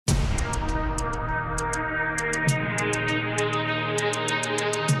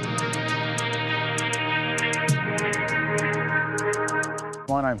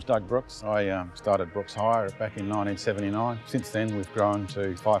name's Doug Brooks. I started Brooks Hire back in 1979. Since then, we've grown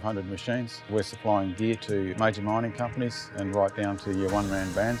to 500 machines. We're supplying gear to major mining companies and right down to your one-man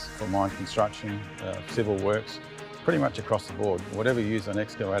bands for mine construction, civil works, pretty much across the board. Whatever you use an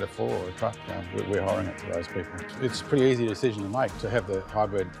excavator for or a truck, we're hiring it to those people. It's a pretty easy decision to make to have the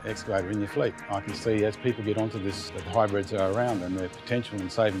hybrid excavator in your fleet. I can see as people get onto this, that the hybrids are around and their potential in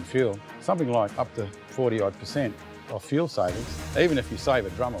saving fuel, something like up to 40% of fuel savings, even if you save a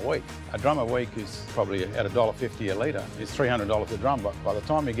drum a week. A drum a week is probably at $1.50 a litre. It's $300 a drum, but by the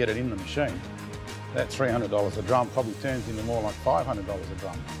time you get it in the machine, that $300 a drum probably turns into more like $500 a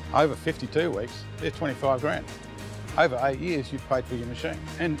drum. Over 52 weeks, they're 25 grand. Over 8 years, you've paid for your machine.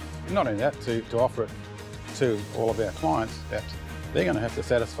 And not only that, to offer it to all of our clients, that they're going to have to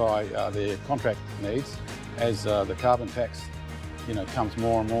satisfy their contract needs as the carbon tax, comes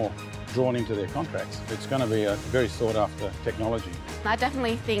more and more drawn into their contracts. It's going to be a very sought after technology. I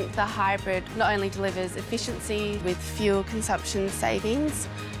definitely think the hybrid not only delivers efficiency with fuel consumption savings,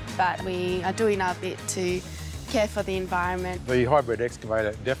 but we are doing our bit to care for the environment. The hybrid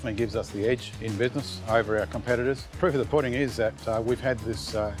excavator definitely gives us the edge in business over our competitors. Proof of the pudding is that we've had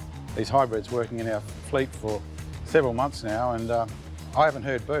these hybrids working in our fleet for several months now, and I haven't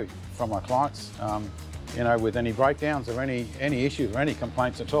heard boo from my clients, with any breakdowns or any issues or any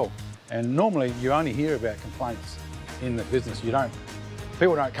complaints at all. And normally you only hear about complaints in the business.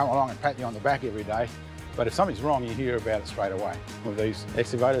 People don't come along and pat you on the back every day, but if something's wrong, you hear about it straight away. With these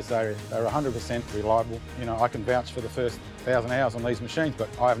excavators, they're 100% reliable. I can vouch for the first 1,000 hours on these machines, but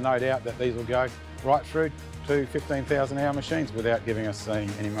I have no doubt that these will go right through to 15,000 hour machines without giving us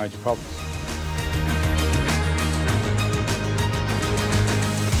any major problems.